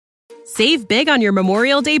Save big on your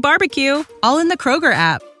Memorial Day barbecue, all in the Kroger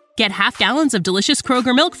app. Get half gallons of delicious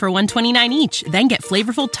Kroger milk for $1.29 each. Then get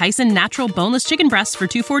flavorful Tyson natural boneless chicken breasts for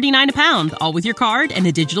 $2.49 a pound, all with your card and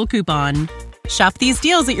a digital coupon. Shop these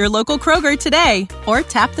deals at your local Kroger today, or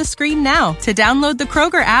tap the screen now to download the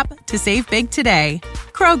Kroger app to save big today.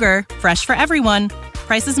 Kroger, fresh for everyone.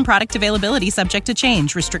 Prices and product availability subject to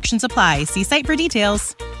change. Restrictions apply. See site for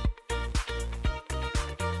details.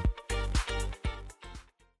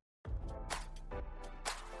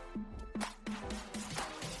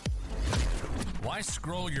 Why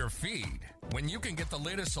scroll your feed when you can get the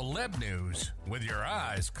latest celeb news with your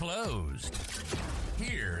eyes closed?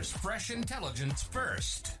 Here's fresh intelligence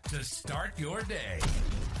first to start your day.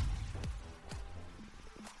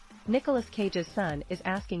 Nicolas Cage's son is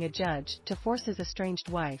asking a judge to force his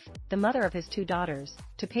estranged wife, the mother of his 2 daughters,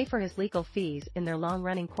 to pay for his legal fees in their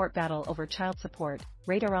long-running court battle over child support,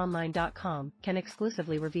 RadarOnline.com can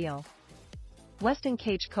exclusively reveal. Weston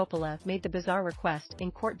Cage Coppola made the bizarre request in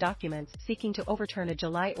court documents seeking to overturn a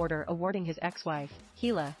July order awarding his ex-wife,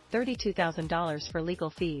 Hila, $32,000 for legal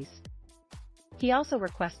fees. He also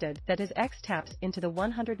requested that his ex taps into the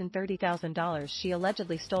 $130,000 she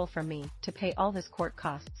allegedly stole from me to pay all his court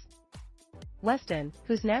costs. Weston,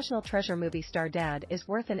 whose National Treasure movie star dad is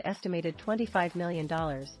worth an estimated $25 million,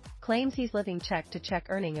 claims he's living check-to-check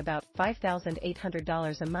earning about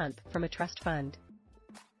 $5,800 a month from a trust fund.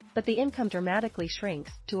 But the income dramatically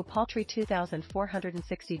shrinks to a paltry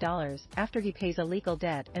 $2,460 after he pays a legal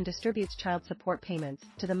debt and distributes child support payments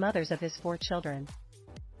to the mothers of his 4 children.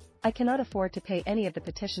 I cannot afford to pay any of the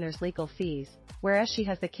petitioner's legal fees, whereas she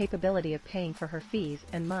has the capability of paying for her fees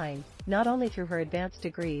and mine, not only through her advanced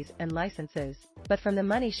degrees and licenses, but from the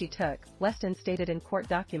money she took, Weston stated in court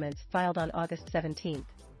documents filed on August 17.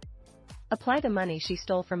 Apply the money she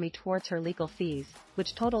stole from me towards her legal fees,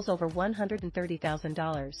 which totals over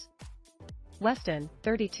 $130,000. Weston,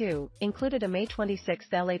 32, included a May 26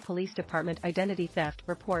 LA Police Department identity theft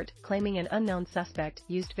report claiming an unknown suspect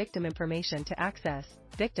used victim information to access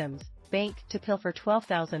victims' bank to pilfer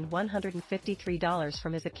 $12,153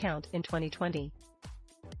 from his account in 2020.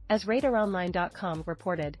 As RadarOnline.com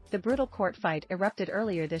reported, the brutal court fight erupted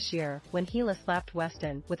earlier this year when Hila slapped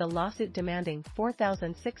Weston with a lawsuit demanding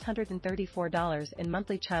 $4,634 in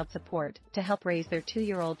monthly child support to help raise their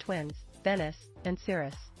 2-year-old twins, Venice and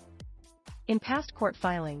Cirrus. In past court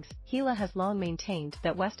filings, Hila has long maintained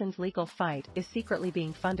that Weston's legal fight is secretly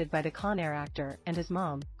being funded by the Con Air actor and his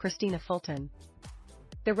mom, Christina Fulton.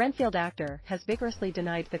 The Renfield actor has vigorously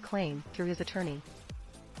denied the claim through his attorney.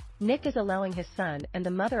 Nick is allowing his son and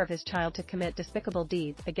the mother of his child to commit despicable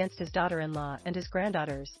deeds against his daughter-in-law and his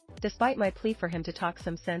granddaughters, despite my plea for him to talk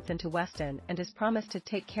some sense into Weston and his promise to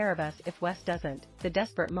take care of us if Wes doesn't, the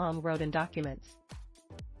desperate mom wrote in documents.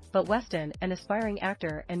 But Weston, an aspiring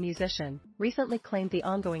actor and musician, recently claimed the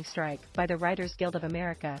ongoing strike by the Writers Guild of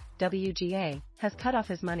America, WGA, has cut off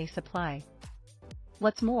his money supply.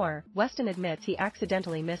 What's more, Weston admits he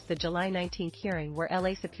accidentally missed the July 19 hearing where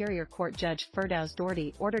LA Superior Court Judge Firdaus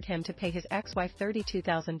Doherty ordered him to pay his ex-wife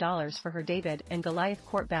 $32,000 for her David and Goliath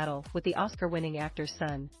court battle with the Oscar-winning actor's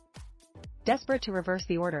son. Desperate to reverse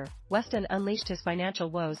the order, Weston unleashed his financial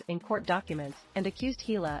woes in court documents and accused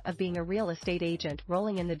Hila of being a real estate agent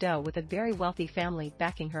rolling in the dough with a very wealthy family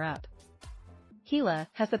backing her up. Hila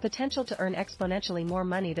has the potential to earn exponentially more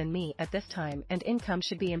money than me at this time, and income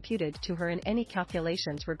should be imputed to her in any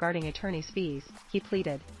calculations regarding attorney's fees, he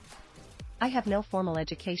pleaded. I have no formal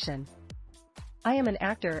education. I am an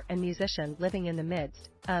actor and musician living in the midst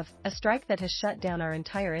of a strike that has shut down our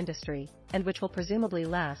entire industry, and which will presumably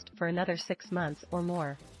last for another 6 months or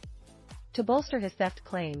more. To bolster his theft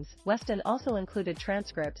claims, Weston also included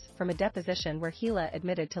transcripts from a deposition where Hila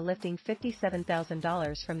admitted to lifting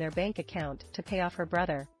 $57,000 from their bank account to pay off her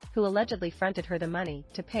brother, who allegedly fronted her the money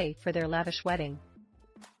to pay for their lavish wedding.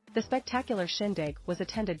 The spectacular shindig was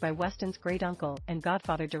attended by Weston's great-uncle and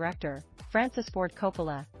Godfather director, Francis Ford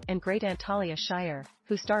Coppola, and great-aunt Talia Shire,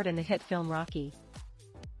 who starred in the hit film Rocky.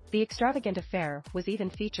 The extravagant affair was even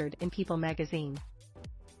featured in People magazine.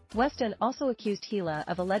 Weston also accused Hila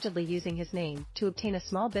of allegedly using his name to obtain a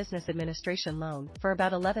small business administration loan for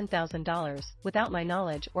about $11,000 without my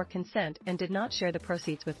knowledge or consent and did not share the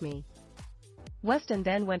proceeds with me. Weston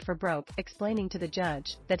then went for broke, explaining to the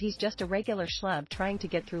judge that he's just a regular schlub trying to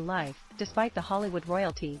get through life, despite the Hollywood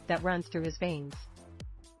royalty that runs through his veins.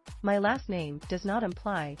 My last name does not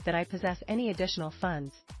imply that I possess any additional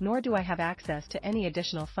funds, nor do I have access to any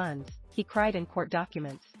additional funds, he cried in court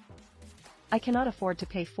documents. I cannot afford to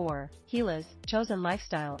pay for Hila's chosen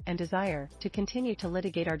lifestyle and desire to continue to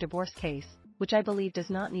litigate our divorce case, which I believe does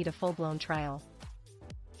not need a full-blown trial.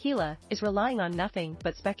 Gila is relying on nothing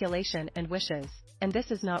but speculation and wishes, and this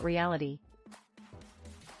is not reality.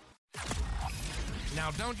 Now,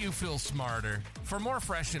 don't you feel smarter? For more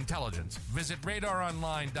fresh intelligence, visit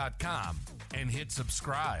radaronline.com and hit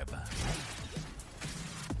subscribe.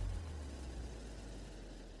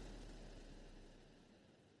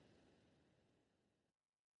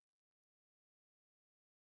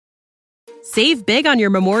 Save big on your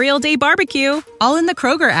Memorial Day barbecue, all in the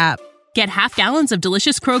Kroger app. Get half gallons of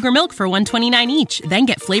delicious Kroger milk for $1.29 each. Then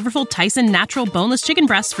get flavorful Tyson natural boneless chicken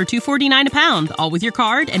breasts for $2.49 a pound, all with your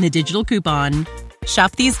card and a digital coupon.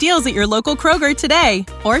 Shop these deals at your local Kroger today,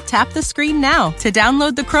 or tap the screen now to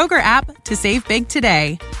download the Kroger app to save big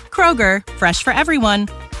today. Kroger, fresh for everyone.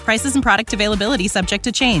 Prices and product availability subject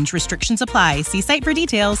to change. Restrictions apply. See site for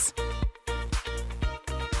details.